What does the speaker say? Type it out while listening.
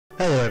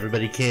Hello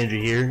everybody, Kanji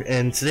here,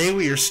 and today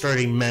we are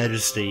starting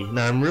Majesty.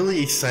 Now I'm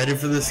really excited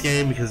for this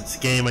game because it's a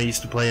game I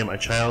used to play in my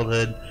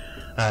childhood.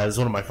 It was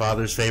one of my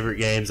father's favorite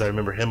games. I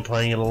remember him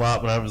playing it a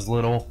lot when I was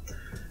little,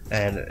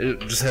 and it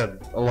just had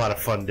a lot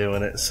of fun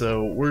doing it.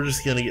 So we're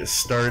just going to get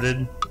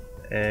started,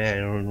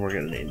 and we're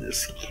going to name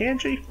this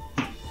Kanji.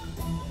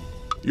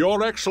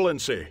 Your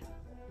Excellency,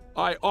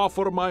 I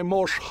offer my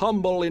most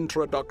humble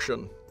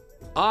introduction.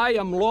 I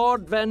am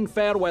Lord Ven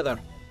Fairweather.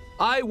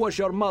 I was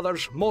your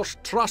mother's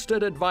most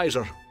trusted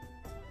advisor.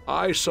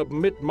 I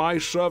submit my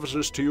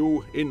services to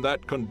you in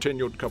that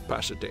continued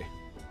capacity.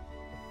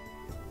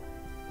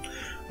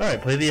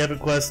 Alright, play the epic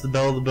quest, the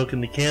Bell of the Book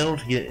and the Candle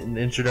to get an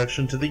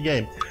introduction to the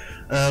game.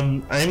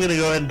 I'm going to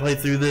go ahead and play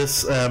through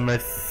this. I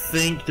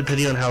think,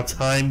 depending on how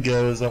time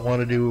goes, I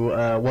want to do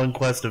one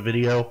quest a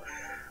video.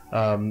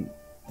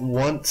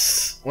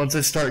 Once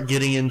I start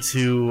getting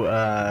into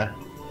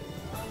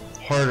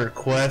harder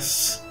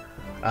quests,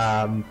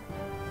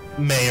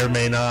 may or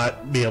may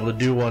not be able to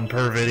do one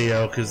per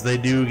video because they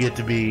do get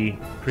to be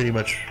pretty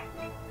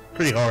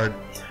hard.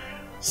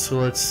 So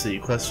let's see,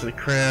 quest for the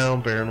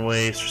crown, barren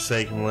waste,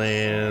 forsaken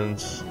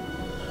lands,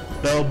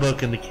 bell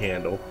book, and the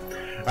candle.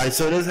 Alright,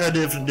 so it does have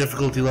different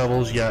difficulty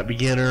levels. You got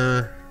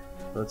beginner,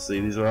 let's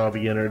see, these are all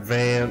beginner,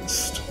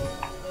 advanced,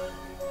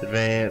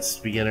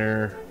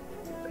 beginner,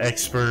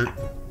 expert.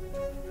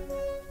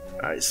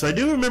 Alright, so I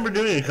do remember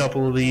doing a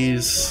couple of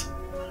these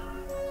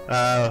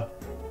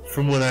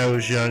from when I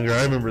was younger.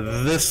 I remember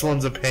this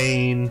one's a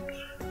pain,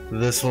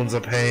 this one's a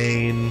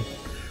pain.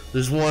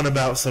 There's one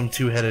about some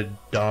two-headed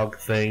dog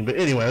thing. But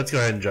anyway, let's go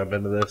ahead and jump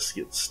into this,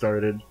 get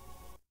started.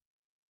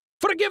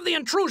 Forgive the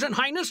intrusion,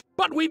 Highness,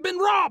 but we've been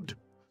robbed!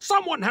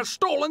 Someone has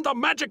stolen the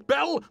magic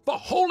bell, the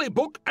holy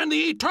book, and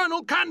the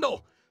eternal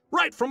candle!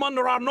 Right from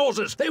under our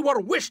noses, they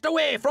were whisked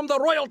away from the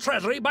royal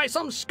treasury by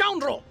some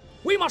scoundrel!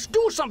 We must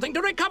do something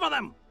to recover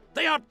them!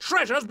 They are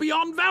treasures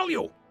beyond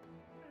value!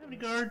 How many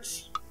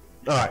guards?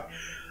 Alright.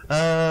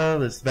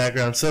 That's the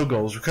background. So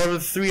goals. Recover the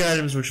 3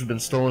 items which have been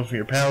stolen from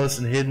your palace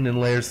and hidden in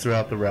lairs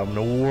throughout the realm.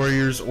 No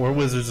warriors or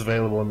wizards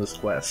available in this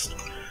quest.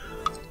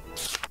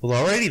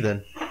 Well, alrighty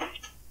then.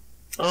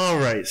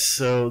 Alright,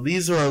 so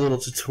these are our little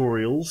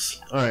tutorials.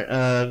 Alright,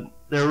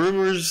 there are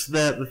rumors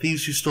that the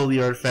thieves who stole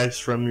the artifacts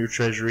from your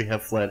treasury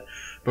have fled,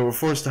 but were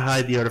forced to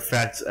hide the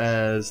artifacts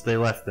as they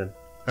left.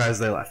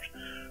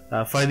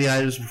 Find the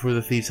items before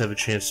the thieves have a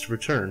chance to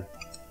return.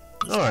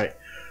 Alright,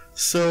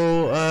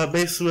 so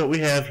basically what we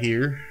have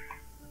here,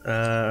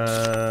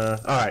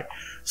 alright,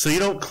 so you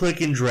don't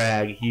click and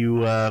drag, you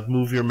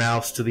move your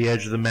mouse to the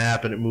edge of the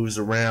map and it moves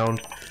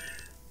around.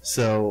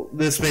 So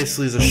this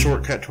basically is a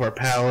shortcut to our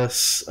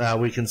palace.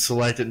 We can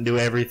select it and do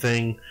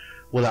everything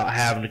without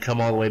having to come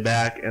all the way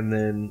back. And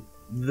then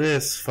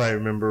this, if I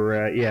remember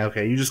right, yeah,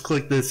 okay, you just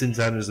click this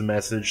anytime there's a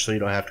message so you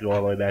don't have to go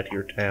all the way back to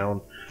your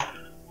town.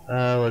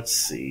 Let's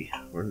see,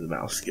 where did the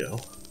mouse go?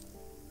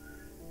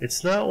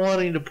 It's not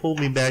wanting to pull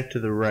me back to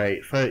the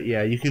right.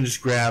 Yeah, you can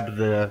just grab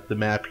the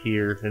map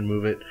here and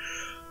move it.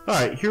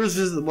 Alright, heroes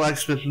visit the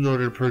blacksmith in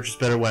order to purchase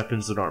better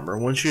weapons and armor.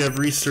 Once you have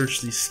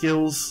researched those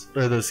skills,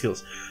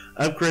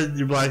 upgrade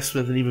your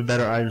blacksmith and even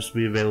better items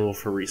will be available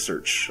for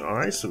research.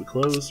 Alright, so we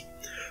close.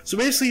 So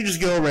basically you just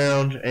go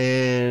around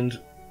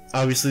and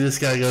obviously this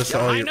guy goes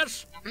to all your...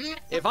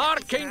 If our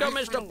kingdom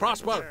is to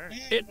prosper,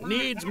 it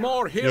needs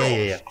more heroes.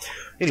 Yeah.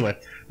 Anyway,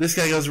 this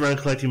guy goes around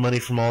collecting money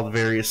from all the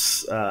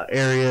various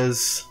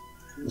areas.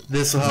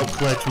 This will help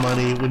collect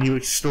money. When you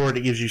store it,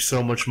 it gives you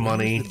so much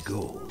money.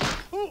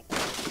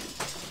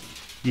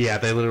 Yeah,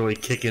 they literally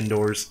kick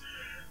indoors.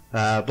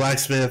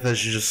 Blacksmith,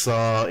 as you just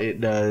saw, it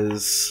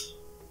does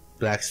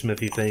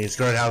blacksmithy things.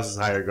 Guardhouses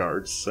hire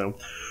guards. So,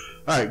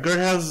 alright,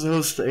 guardhouses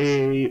host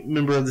a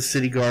member of the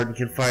city guard and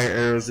can fire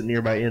arrows at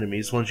nearby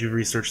enemies once you've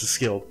researched the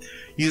skill.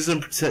 Use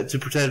them to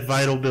protect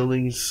vital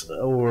buildings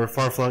or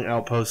far-flung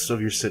outposts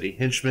of your city.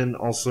 Henchmen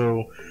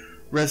also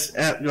rest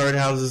at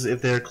guardhouses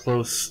if they are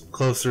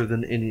closer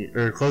than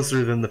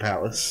the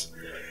palace.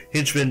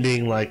 Henchmen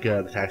being like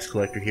the tax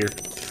collector here.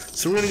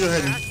 So we're gonna go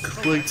ahead and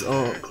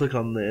click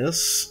on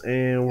this,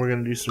 and we're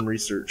gonna do some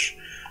research.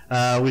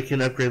 We can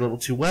upgrade level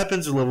 2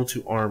 weapons or level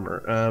 2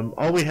 armor.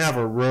 All we have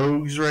are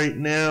rogues right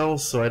now,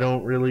 so I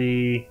don't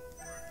really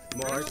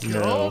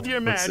know. Your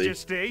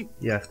Majesty.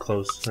 Yeah,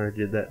 close. I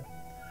did that.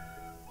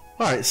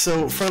 Alright,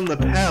 so from the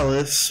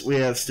palace, we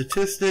have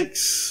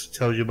statistics,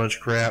 tells you a bunch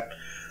of crap.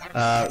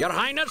 Your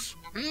Highness,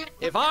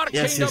 if our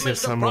kingdom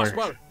is to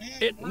prosper,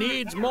 it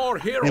needs more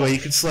heroes. Anyway, you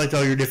can select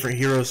all your different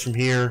heroes from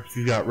here. If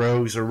you've got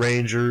rogues or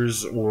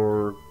rangers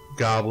or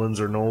goblins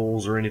or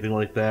gnolls or anything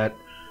like that,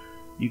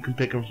 you can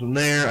pick them from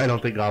there. I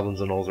don't think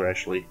goblins and gnolls are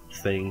actually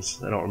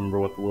things. I don't remember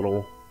what the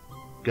little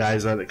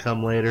guys are that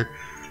come later.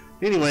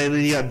 Anyway, then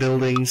you got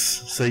buildings,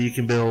 so you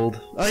can build...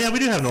 Oh yeah, we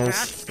do have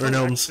gnolls, or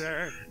gnomes.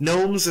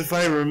 Gnomes, if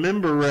I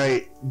remember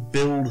right,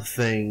 build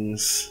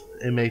things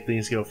and make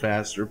things go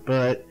faster,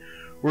 but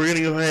we're going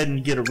to go ahead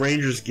and get a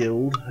Rangers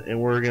Guild, and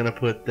we're going to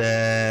put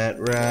that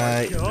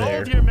right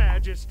there. Your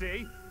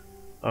Majesty.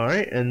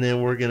 Alright, and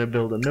then we're going to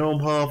build a gnome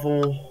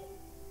hovel.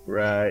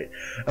 Right.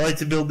 I like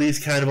to build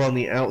these kind of on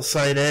the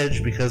outside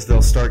edge because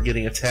they'll start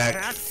getting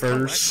attacked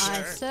first.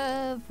 I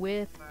serve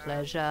with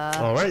pleasure.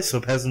 Alright, so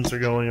peasants are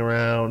going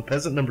around.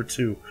 Peasant number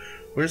 2.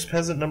 Where's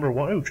peasant number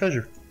 1? Oh,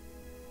 treasure.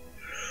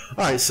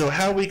 Alright, so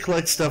how we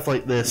collect stuff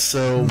like this.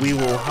 So we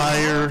will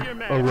hire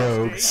a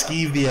rogue,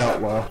 Skeeve the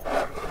Outlaw.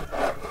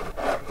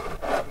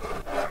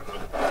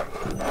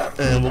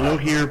 And we'll go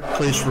here,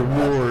 place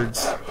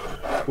rewards.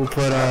 We'll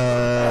put,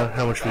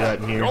 how much we got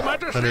in here? Your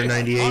Majesty,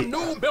 198. a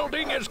new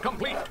building is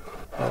complete.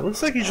 Oh,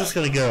 looks like he's just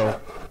gonna go.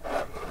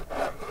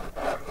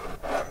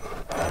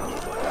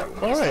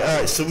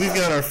 Alright, so we've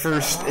got our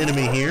first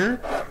enemy here.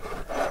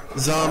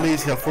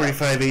 Zombies, got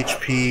 45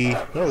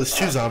 HP. Oh, there's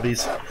 2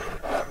 zombies.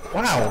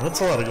 Wow, that's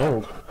a lot of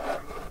gold.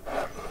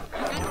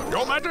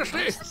 Your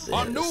Majesty,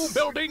 a new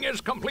building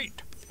is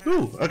complete.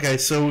 Ooh, okay,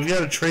 so we've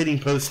got a trading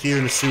post here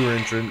and a sewer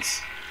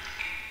entrance.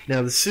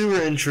 Now, the sewer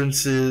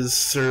entrances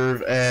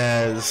serve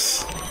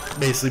as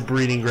basically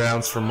breeding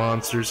grounds for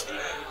monsters.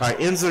 Alright,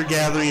 inns are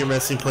gathering and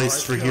resting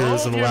places for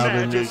heroes and allow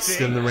them to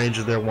extend the range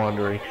of their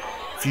wandering.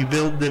 If you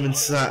build them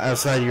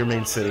outside of your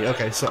main city.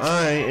 Okay, so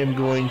I am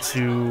going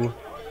to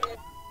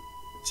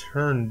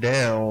turn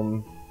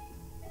down...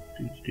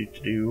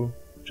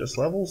 Just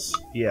levels?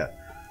 Yeah.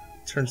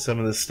 Turn some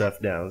of this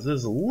stuff down. This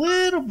is a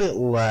little bit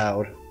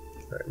loud.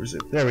 Alright, where's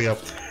it? There we go.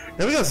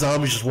 Now we got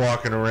zombies just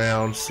walking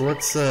around, so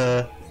let's,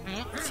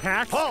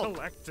 Tax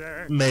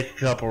collector. make a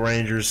couple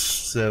rangers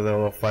so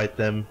they'll fight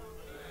them.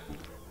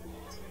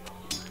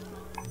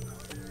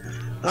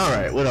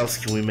 Alright, what else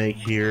can we make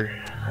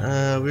here? We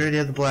already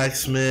have the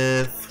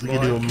blacksmith. We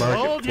can do a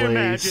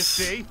marketplace.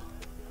 We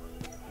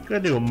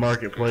gotta do a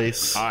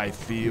marketplace. I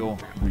feel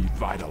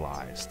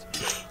revitalized.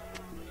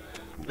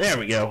 There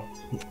we go.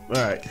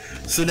 Alright,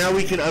 so now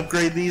we can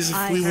upgrade these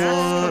if we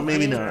want.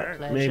 Maybe not.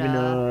 Maybe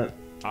not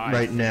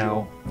right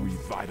now.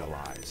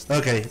 Revitalized.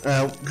 Okay,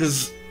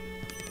 because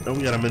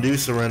we got a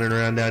Medusa running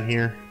around down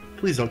here.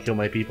 Please don't kill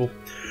my people.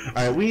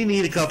 Alright, we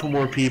need a couple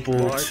more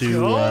people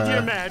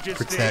to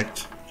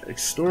protect.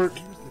 Extort.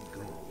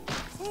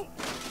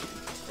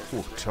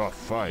 Ooh, tough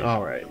fight.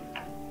 Alright.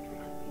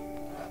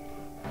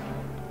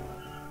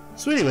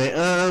 So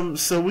anyway,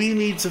 so we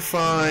need to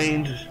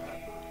find...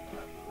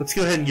 Let's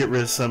go ahead and get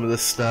rid of some of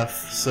this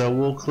stuff. So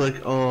we'll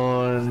click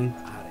on...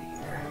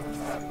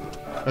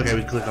 Okay,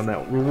 we click on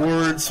that.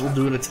 Rewards, we'll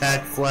do an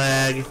attack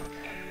flag.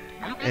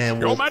 And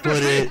we'll put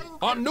it...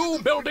 A new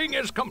building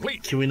is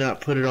complete. Can we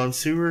not put it on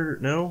sewer?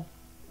 No?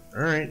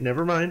 Alright,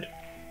 never mind.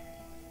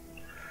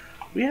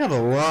 We have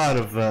a lot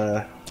of,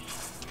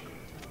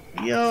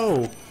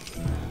 Yo!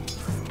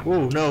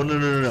 Whoa, no.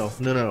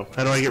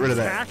 How do I get rid of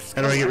that?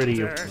 How do I get rid of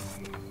you?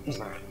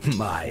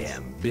 My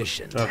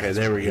ambition Okay,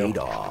 there we paid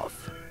go.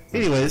 off.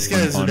 Anyway, these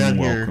guys are down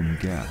here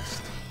Unwelcome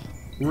guest.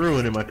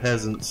 ruining my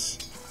peasants.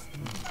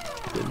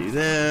 Gonna do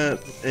that,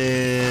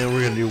 and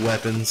we're gonna do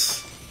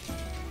weapons.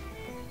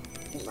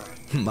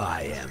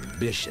 My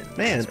ambition.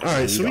 Man,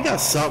 alright, so we got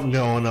something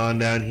going on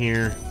down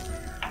here.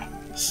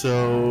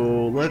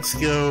 So, let's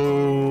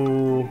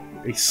go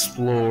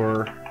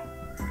explore.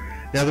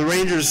 Now, the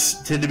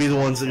rangers tend to be the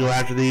ones that go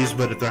after these,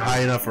 but if they're high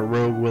enough, a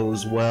rogue will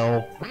as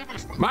well.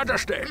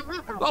 Majesty,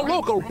 the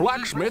local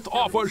blacksmith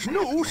offers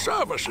new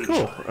services.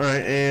 Cool.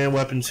 Alright, and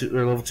weapon 2,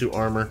 or level 2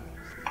 armor.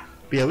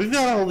 But yeah, we've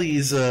got all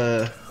these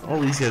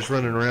guys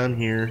running around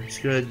here. Let's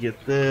go ahead and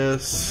get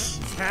this.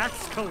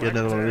 Get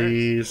another one of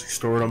these,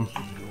 extort them.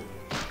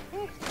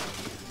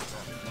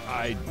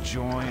 I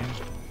join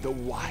the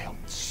wild.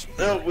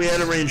 Oh, we had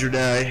a ranger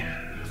die.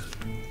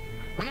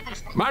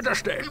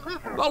 Majesty,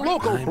 the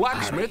local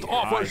blacksmith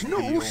offers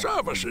new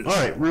services.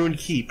 Alright, ruined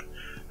keep.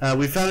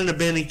 We found an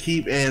abandoned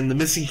keep and the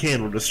missing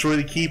candle. Destroy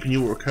the keep and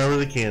you will recover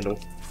the candle.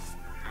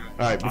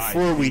 Alright,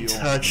 before we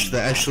touch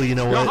the... Actually, you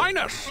know Your what?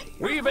 Highness,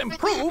 we've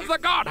improved the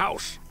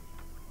guardhouse.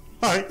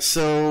 Alright,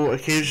 so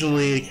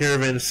occasionally a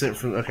caravan is sent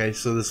from... Okay,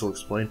 so this will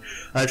explain.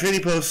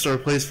 Trading posts are a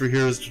place for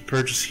heroes to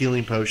purchase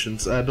healing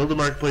potions. Build a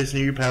marketplace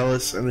near your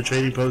palace, and the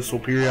trading posts will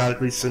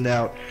periodically send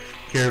out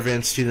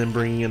caravans to them,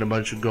 bringing in a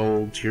bunch of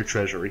gold to your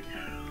treasury.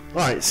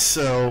 Alright,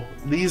 so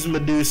these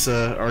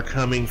Medusa are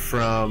coming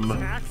from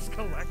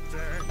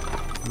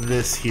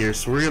this here.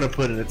 So we're going to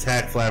put an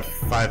attack flag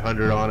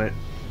 500 on it.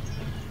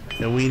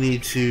 And we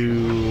need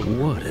to...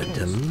 What a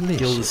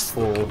delicious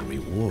full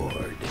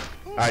reward.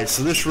 Alright,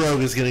 so this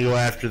rogue is going to go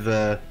after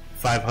the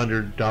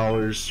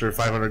 $500 or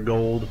 500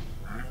 gold.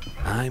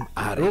 I'm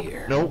out of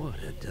here. Nope. What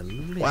a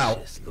delicious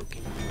Wow.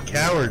 looking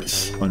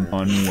Cowards. An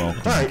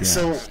unwelcome Alright, guest.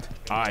 so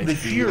the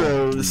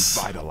heroes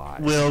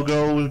revitalized. will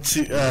go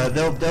to,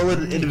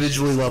 they'll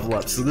individually level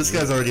up. So this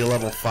guy's already a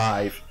level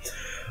 5.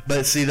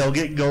 But see, they'll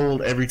get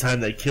gold every time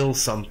they kill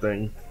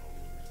something.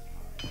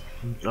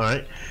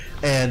 Alright.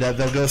 And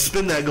they'll go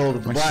spend that gold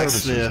at the My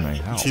services may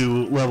blacksmith help.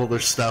 to level their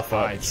stuff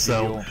up.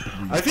 So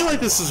I feel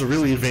like this is a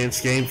really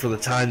advanced game for the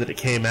time that it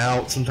came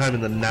out, sometime in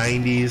the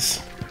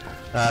 90s.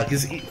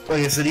 Because, like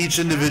I said, each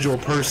individual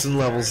person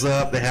levels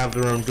up. They have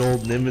their own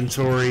golden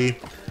inventory.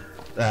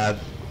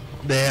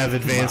 They have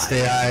advanced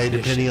AI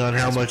depending on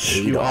how much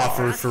you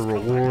offer for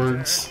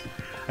rewards.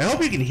 I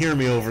hope you can hear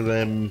me over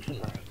them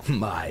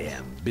My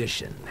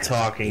ambition.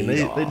 talking.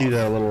 They do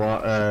that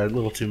a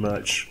little too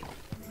much.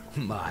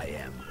 My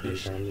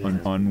ambition.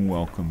 An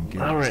unwelcome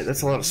guest. All right,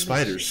 that's a lot of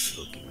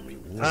spiders.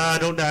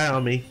 Don't die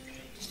on me.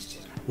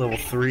 Level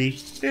 3.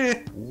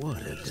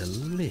 What a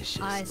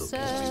delicious I looking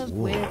serve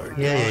with reward.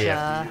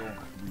 Yeah. pleasure.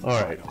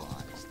 All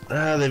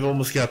right. They've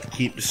almost got the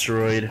keep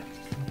destroyed.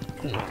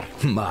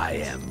 My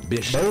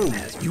ambition. Boom.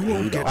 You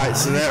won't get All right,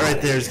 so that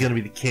right there is going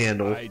to be the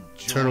candle.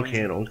 Eternal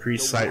candle,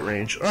 increased sight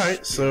range. All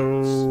right,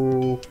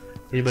 so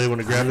anybody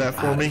want to grab that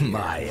for me?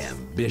 My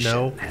ambition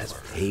No. has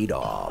paid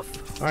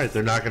off. All right,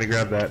 they're not going to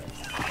grab that.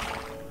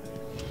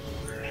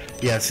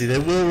 Yeah, see, they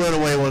will run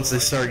away once they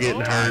start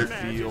getting hurt.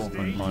 Feel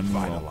an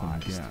unwelcome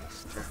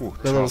guest. Oh,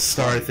 The little tough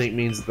star, I fight. think,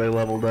 means that they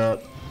leveled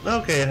up.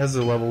 Okay, it has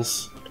their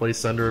levels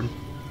placed under them.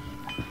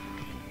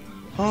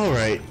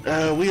 Alright,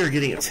 we are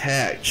getting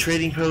attacked.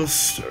 Trading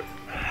post.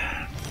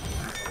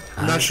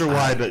 I'm not sure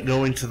why, but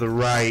going to the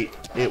right,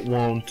 it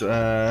won't,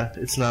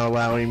 it's not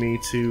allowing me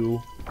to.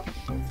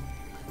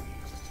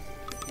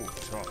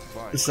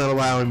 It's not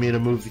allowing me to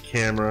move the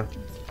camera.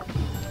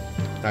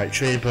 Alright,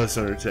 trading post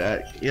under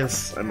attack.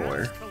 Yes, I'm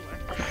aware.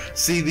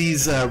 See,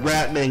 these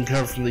rat men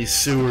come from these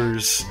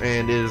sewers,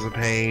 and it is a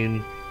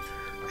pain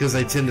because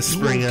they tend to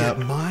spring you won't up.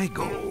 Get my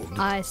gold.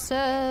 I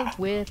serve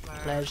with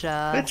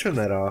pleasure. I turn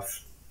that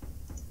off.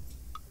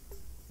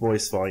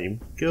 Voice volume.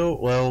 Go.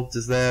 Well,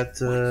 does that?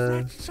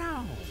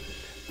 Sound.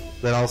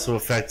 That also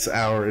affects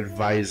our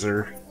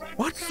advisor.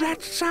 What's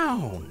that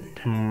sound?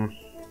 All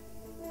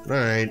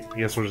right. I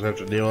guess we'll just have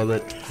to deal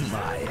with it.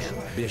 My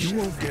ambition.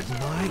 You won't get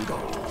my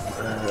gold.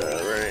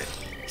 Right.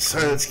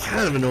 Sorry, that's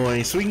kind of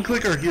annoying. So we can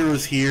click our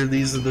heroes here.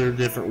 These are their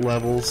different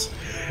levels.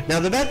 Now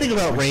the bad thing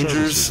about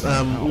rangers,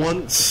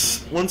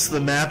 once the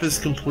map is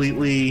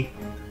completely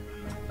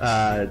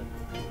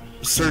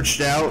searched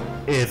out,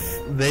 if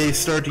they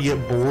start to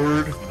get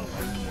bored,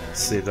 let's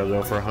see if they'll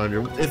go for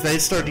 100. If they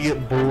start to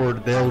get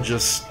bored, they'll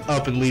just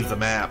up and leave the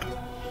map,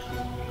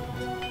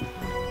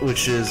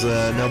 which is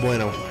no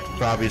bueno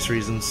for obvious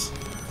reasons.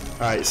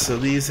 All right, so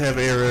these have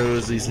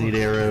arrows. These need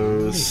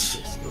arrows.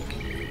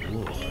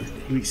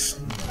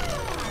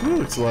 Ooh,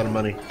 it's a lot of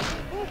money.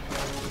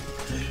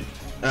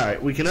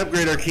 Alright, we can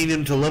upgrade our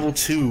kingdom to level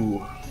 2.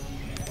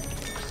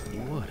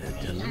 What a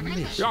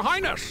delicious. Your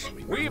Highness,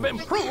 we've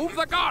improved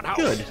the guardhouse.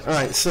 Good.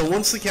 Alright, so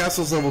once the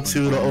castle's level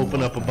 2, it'll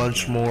open up a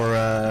bunch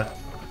more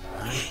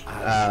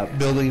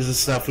buildings and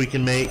stuff we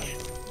can make.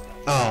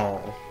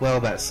 Oh,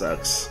 well, that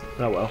sucks.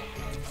 Oh well.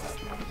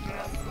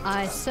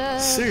 I serve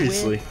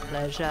Seriously. with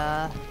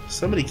pleasure.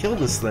 Somebody kill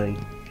this thing.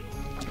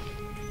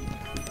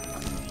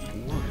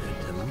 What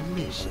a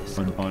delicious.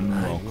 An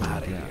unwelcome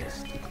out of here.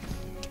 guest.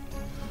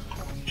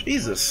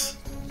 Jesus.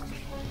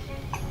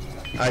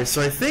 Alright,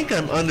 so I think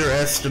I'm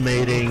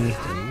underestimating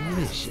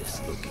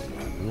Delicious looking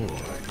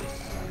reward.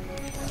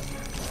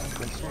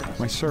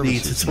 My the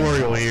services.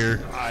 tutorial here.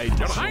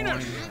 Your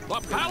Highness, the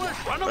palace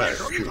Alright,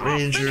 renovations are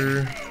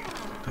Ranger.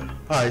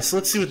 Alright, so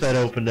let's see what that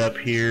opened up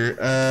here.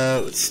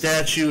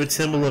 Statue, a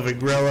Temple of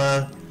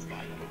Agrella.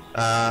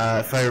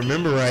 If I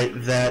remember right,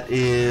 that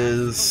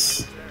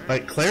is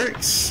like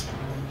clerics.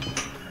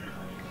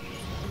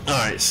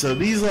 Alright, so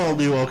these all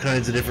do all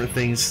kinds of different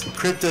things.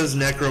 Cryptos,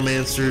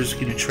 necromancers, we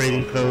can do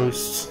trading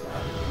posts.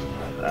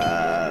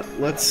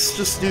 Let's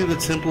just do the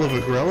Temple of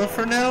Agrella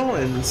for now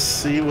and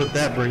see what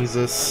that brings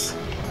us.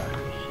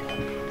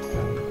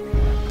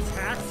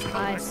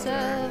 I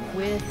serve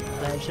with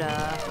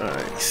pleasure.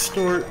 Alright,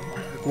 extort.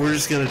 We're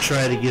just gonna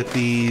try to get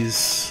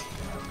these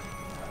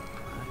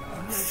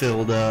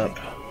filled up.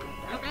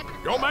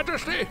 Your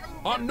Majesty,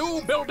 our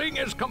new building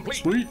is complete.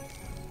 Sweet.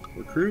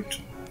 Recruit.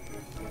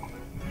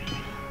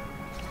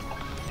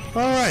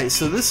 Alright,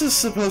 so this is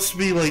supposed to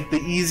be like the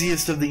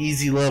easiest of the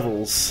easy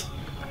levels.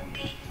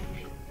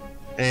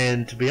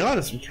 And to be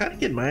honest, I'm kind of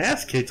getting my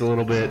ass kicked a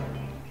little bit.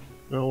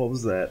 Oh, what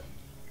was that?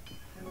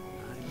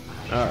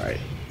 Alright.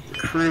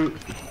 Recruit.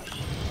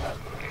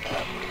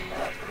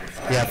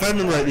 Yeah, if I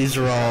remember right, these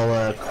are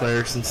all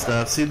clerics and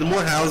stuff. See, the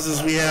more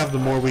houses we have, the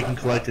more we can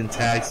collect in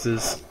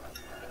taxes.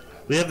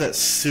 We have that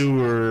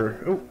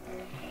sewer. Oh.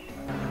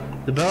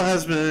 The bell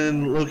has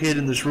been located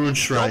in this ruined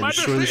Your shrine.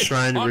 Destroy the Majesty,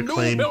 shrine to our new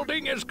reclaim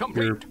building is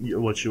complete.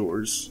 what's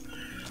yours.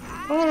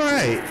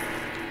 Alright.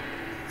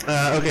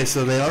 Okay,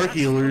 so they are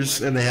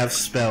healers, and they have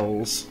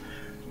spells.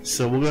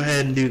 So we'll go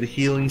ahead and do the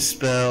healing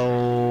spell,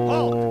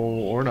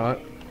 or not.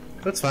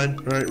 That's fine.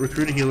 Alright,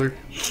 recruit a healer.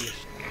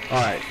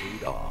 Alright.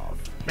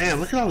 Man,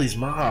 look at all these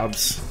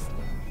mobs.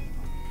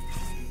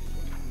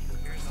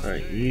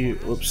 Alright, you...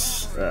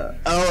 Whoops.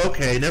 Oh,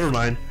 okay, never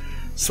mind.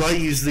 So I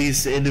use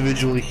these to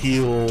individually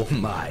heal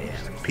My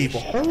people.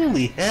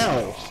 Holy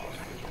hell!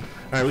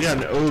 Alright, we got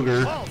an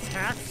ogre.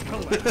 Tax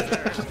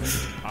collector.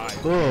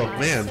 Oh, I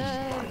man.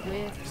 serve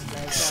with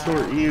pleasure.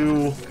 Extort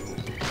you.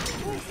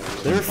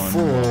 They're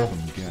full.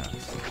 Unwelcome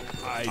guest.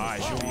 I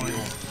join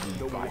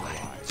the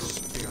wild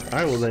spirit.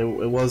 Alright, well,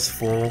 it was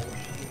full.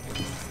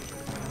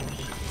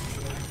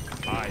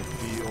 I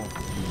feel.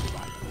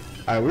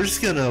 Alright, we're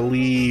just gonna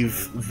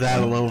leave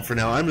that alone for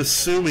now. I'm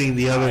assuming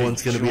the other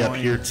one's gonna be up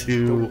here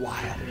too,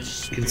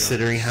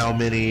 considering how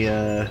many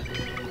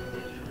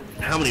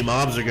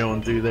mobs are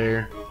going through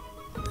there.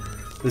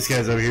 This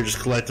guy's over here just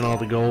collecting all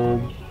the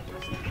gold.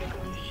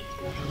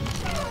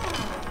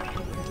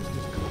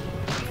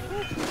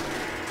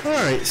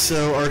 Alright,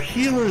 so our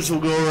healers will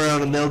go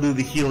around and they'll do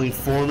the healing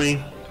for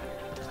me.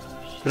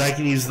 But I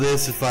can use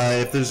this if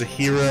there's a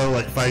hero,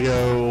 like if I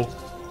go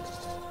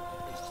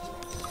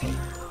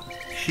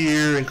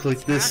here and click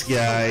this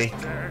guy.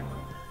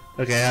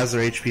 Okay, how's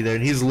their HP there?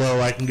 And he's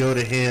low, I can go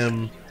to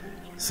him.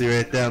 See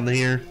right down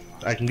here?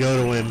 I can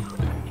go to him.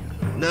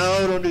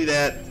 No, don't do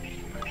that.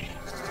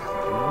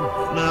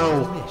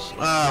 No.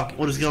 Ah,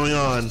 what is going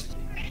on?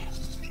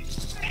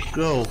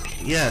 Go.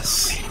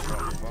 Yes.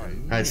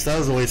 Alright, so that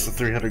was a waste of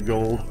 300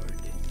 gold.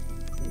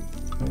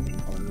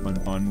 An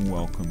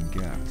unwelcome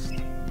guest.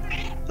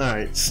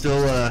 Alright,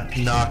 still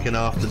knocking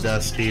off the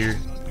dust here.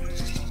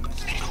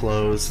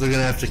 Close. They're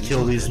gonna have to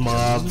kill these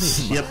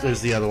mobs. Yep,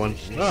 there's the other one.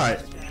 Alright.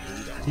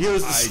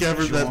 Heroes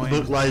discovered that the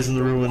book lies in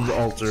the ruined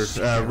altar.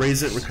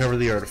 Raise it, recover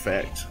the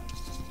artifact.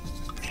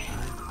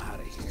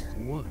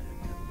 What a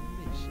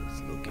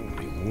delicious looking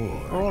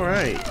reward.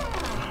 Alright.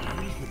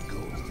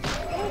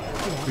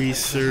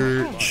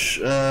 Research,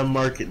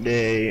 market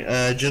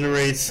day.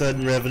 Generates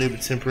sudden revenue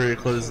but temporarily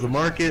closes the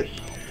market.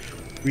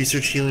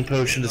 Research healing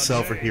potion to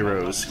sell for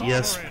heroes.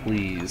 Yes,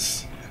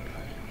 please.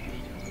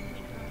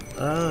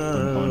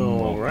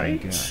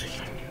 Alright.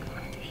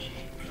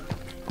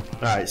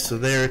 Alright, so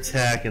they're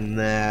attacking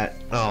that.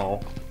 Oh.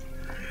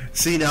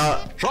 See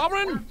now...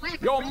 Sovereign,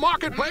 your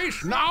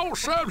marketplace now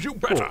serves you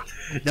better.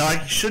 Cool. Now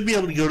I should be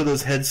able to go to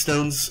those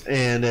headstones,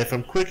 and if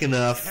I'm quick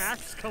enough,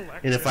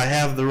 and if I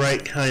have the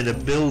right kind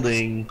of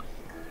building,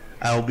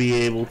 I'll be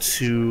able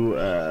to,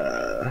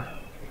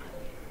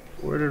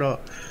 where did all...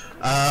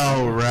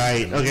 Oh,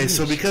 right. Okay,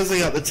 so because they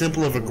got the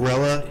Temple of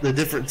Agrella, the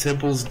different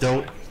temples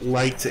don't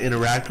like to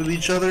interact with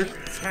each other,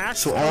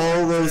 so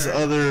all those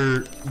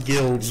other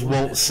guilds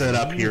won't set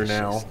up here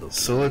now.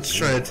 So let's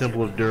try a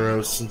Temple of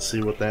Duros and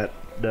see what that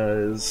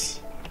does.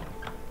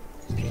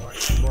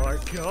 More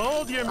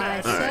gold, your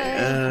master.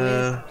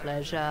 With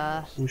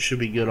pleasure. We should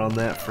be good on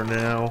that for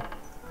now.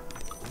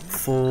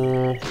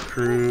 Full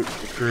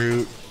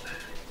recruit.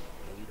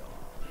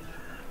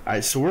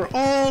 Alright, so we're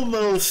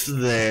almost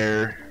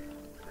there.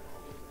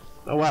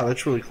 Oh wow,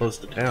 that's really close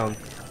to town.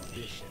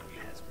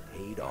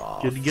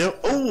 Good to go.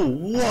 Oh,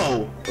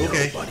 whoa.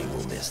 Okay. Nobody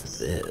will miss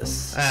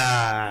this.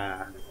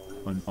 Ah.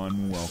 An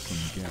unwelcome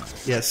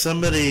guest. Yeah,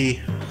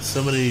 somebody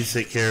needs to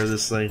take care of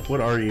this thing. What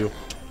are you?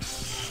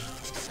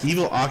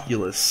 Evil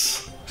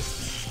Oculus.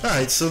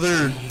 Alright, so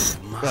they're...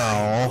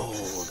 Oh.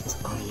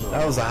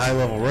 That was a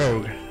high-level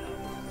rogue.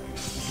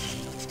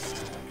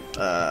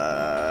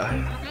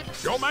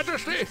 Your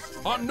Majesty,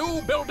 a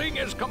new building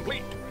is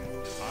complete.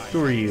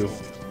 Who are you?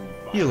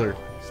 Healer.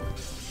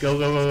 Go,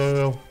 go, go,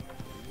 go, go.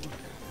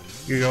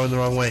 You're going the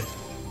wrong way.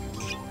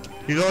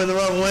 You're going the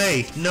wrong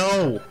way!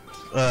 No!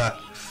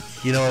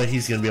 You know what?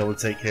 He's gonna be able to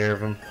take care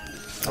of him.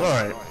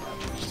 Alright.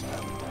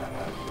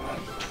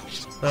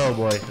 Oh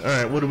boy.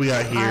 Alright, what do we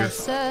got I here?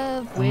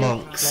 serve with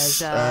Monks.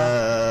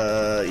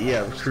 pleasure.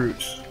 Yeah,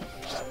 recruit.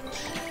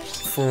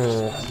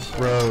 Full.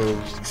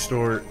 Rogue.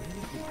 Extort.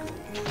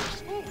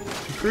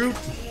 Recruit.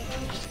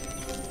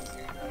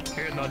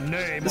 In the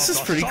name This of is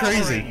the pretty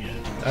sovereign. crazy.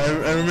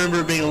 I remember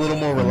it being a little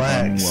more An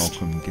relaxed.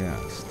 unwelcome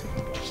guest.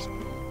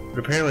 But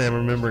apparently I'm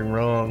remembering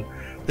wrong.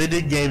 They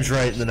did games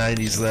right in the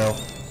 90s though,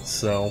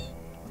 so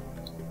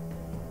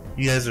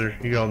you're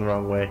going the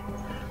wrong way.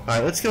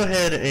 Alright, let's go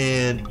ahead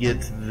and get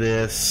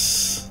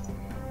this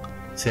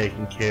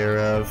taken care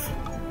of.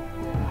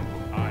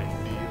 I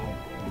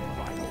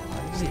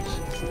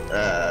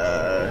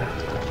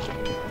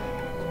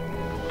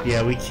feel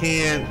Yeah, we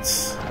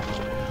can't.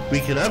 We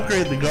can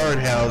upgrade the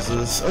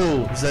guardhouses.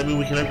 Oh, does that mean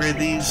we can upgrade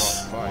these?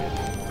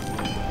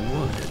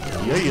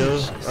 Yeah.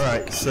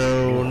 Alright,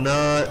 so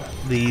not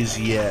these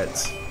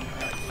yet.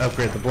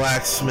 Upgrade the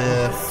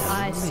blacksmith.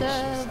 I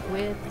serve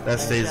with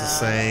That stays the pleasure.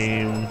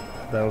 same.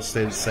 That'll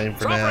stay the same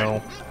for now.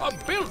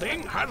 Sovereign, a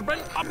building has been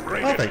Oh,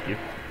 upgraded. thank you.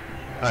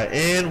 Alright,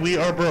 and we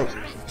are broke.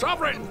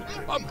 Sovereign,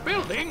 a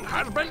building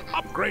has been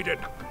upgraded.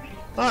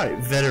 Alright,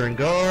 veteran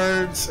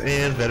guards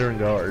and veteran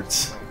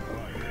guards.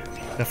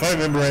 If I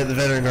remember right, the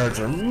veteran guards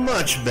are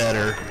much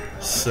better.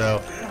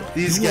 So,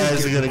 these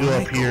guys are going to go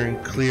up here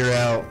and clear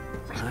out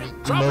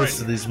most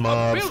of these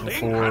mobs a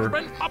building before... has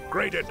been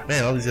upgraded.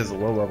 Man, all these guys are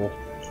low level.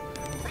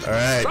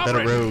 Alright, better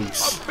Sovereign,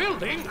 rogues. a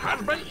building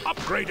has been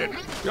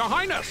upgraded. Your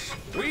Highness,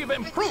 we've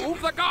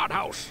improved the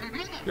guardhouse.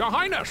 Your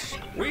Highness,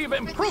 we've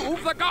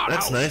improved the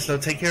guardhouse. That's nice. Now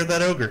take care of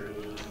that ogre.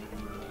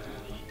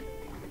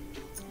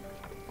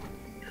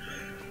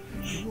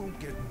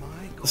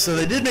 So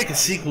they did make a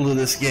sequel to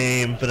this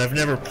game, but I've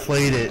never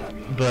played it.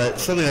 But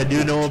something I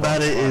do know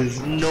about it is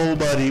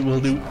nobody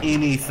will do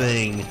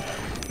anything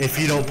if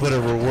you don't put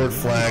a reward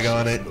flag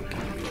on it.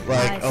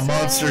 Like, a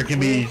monster can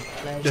be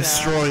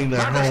destroying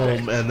their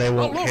home and they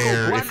won't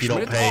care if you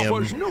don't pay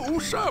them. New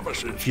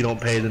services. If you don't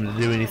pay them to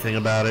do anything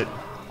about it.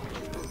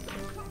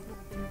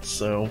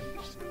 So,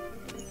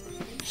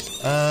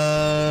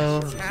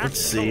 let's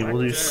see.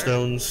 We'll do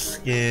stone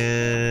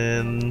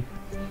skin.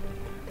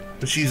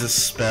 Let's use a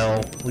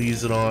spell. We'll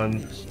use it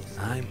on.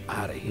 I'm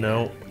out of here.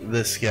 No,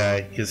 this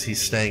guy, because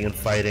he's staying and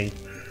fighting.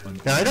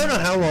 Now I don't know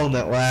how long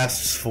that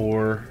lasts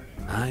for.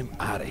 I'm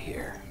out of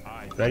here.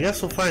 But I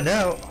guess we'll find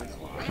out.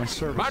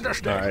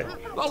 Majesty, Alright.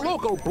 the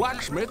local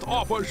blacksmith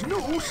offers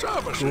new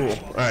services.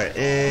 Cool. Alright,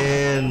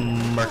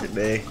 and market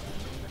day.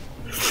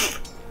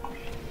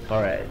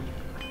 Alright.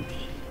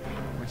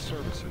 My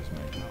services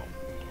may help.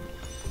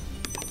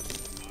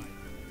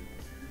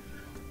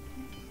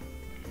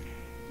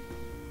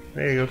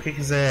 There you go, kick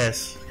his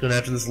ass. Going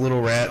after this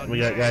little rat, and we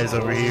got guys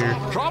over here.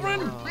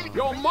 Sovereign,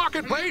 your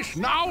marketplace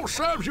now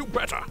serves you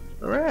better.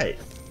 Alright.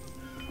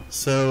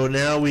 So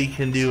now we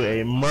can do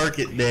a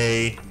market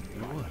day.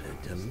 What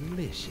a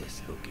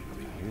delicious looking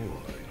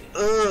reward.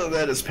 Ugh,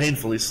 that is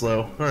painfully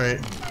slow.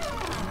 Alright.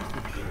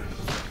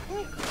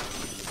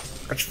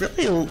 That's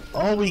really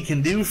all we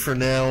can do for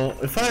now.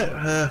 If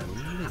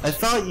I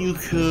thought you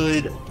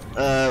could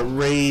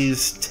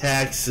raise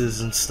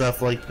taxes and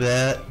stuff like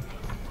that.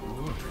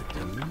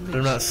 But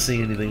I'm not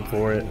seeing anything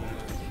for it.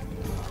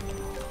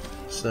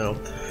 So,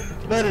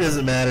 but it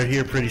doesn't matter.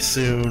 Here pretty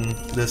soon,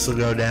 this will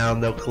go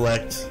down. They'll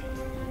collect.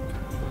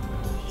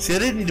 See, I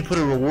didn't need to put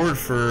a reward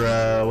for,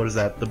 what is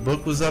that? The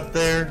book was up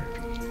there?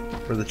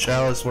 Or the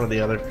chalice, one or the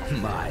other.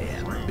 My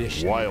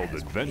ambition. Wild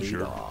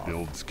adventure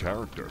builds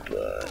character.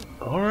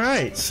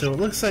 Alright, so it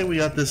looks like we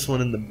got this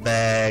one in the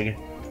bag.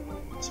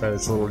 Sorry,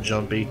 it's a little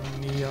jumpy.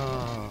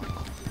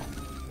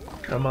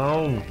 Come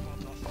on.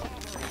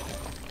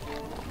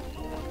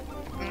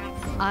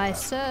 I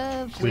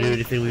serve Can we do with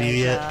anything with you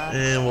yet? pleasure.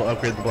 And we'll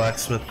upgrade the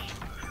blacksmith.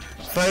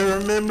 If I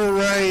remember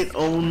right,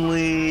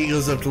 only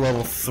goes up to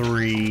level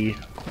 3.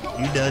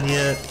 You done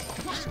yet?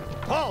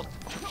 Halt!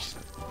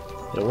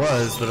 It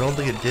was, but I don't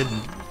think it did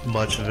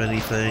much of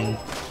anything.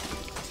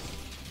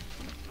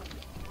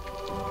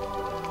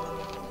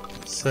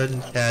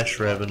 Sudden cash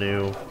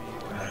revenue.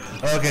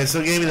 Okay, so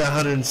it gave me the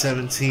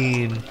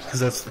 117, because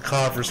that's the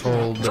coffers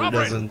hold, but it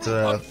Sovereign, doesn't,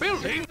 a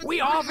building,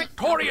 we are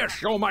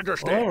victorious, your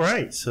majesty.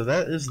 Alright, so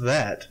that is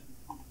that.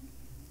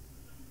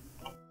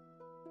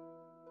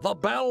 The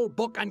bell,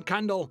 book, and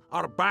candle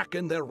are back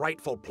in their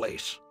rightful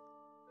place.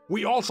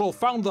 We also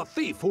found the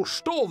thief who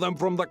stole them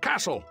from the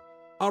castle,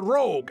 a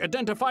rogue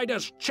identified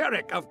as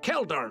Cherrick of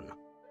Keldern.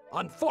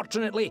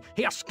 Unfortunately,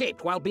 he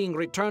escaped while being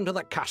returned to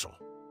the castle,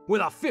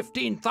 with a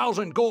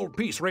 15,000 gold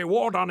piece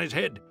reward on his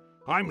head.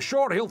 I'm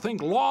sure he'll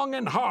think long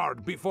and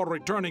hard before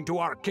returning to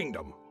our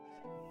kingdom.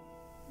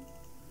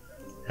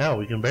 Hell,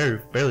 we can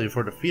barely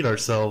afford to feed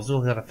ourselves. We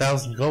only have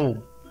 1,000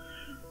 gold.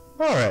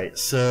 Alright,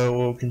 so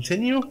we'll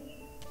continue.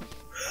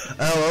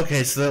 Oh,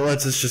 okay, so that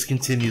lets us just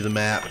continue the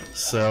map.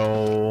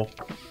 So,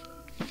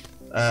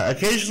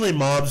 occasionally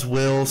mobs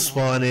will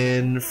spawn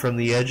in from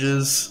the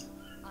edges.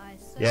 I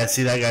serve Yeah,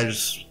 see that guy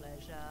just... with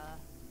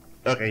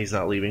pleasure. Okay, he's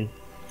not leaving.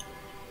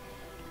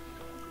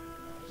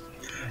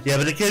 Yeah,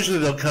 but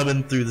occasionally they'll come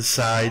in through the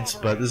sides,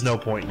 but there's no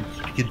point in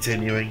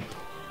continuing.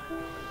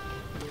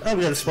 Oh,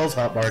 we got a spells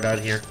hotbar down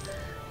here.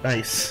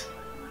 Nice.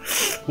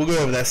 We'll go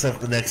over that stuff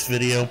in the next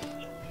video.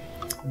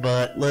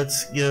 But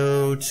let's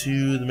go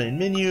to the main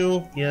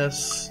menu.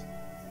 Yes.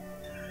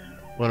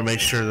 Want to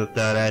make sure that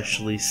that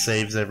actually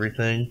saves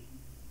everything.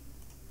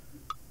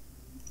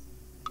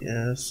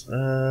 Yes.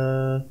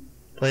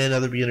 Play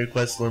another beginner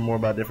quest to learn more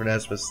about different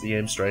aspects of the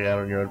game. Strike out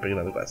on your own, pick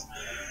another quest.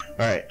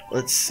 Alright,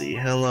 let's see.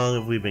 How long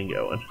have we been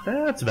going?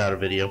 That's about a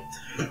video.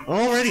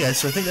 Alrighty, guys,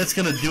 so I think that's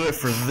going to do it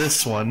for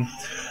this one.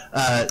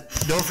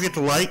 Don't forget to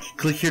like,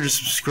 click here to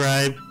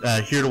subscribe,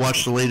 here to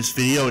watch the latest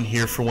video, and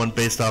here for one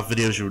based off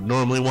videos you would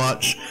normally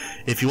watch.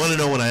 If you want to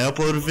know when I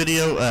upload a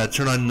video,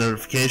 turn on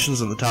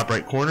notifications in the top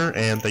right corner,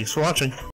 and thanks for watching.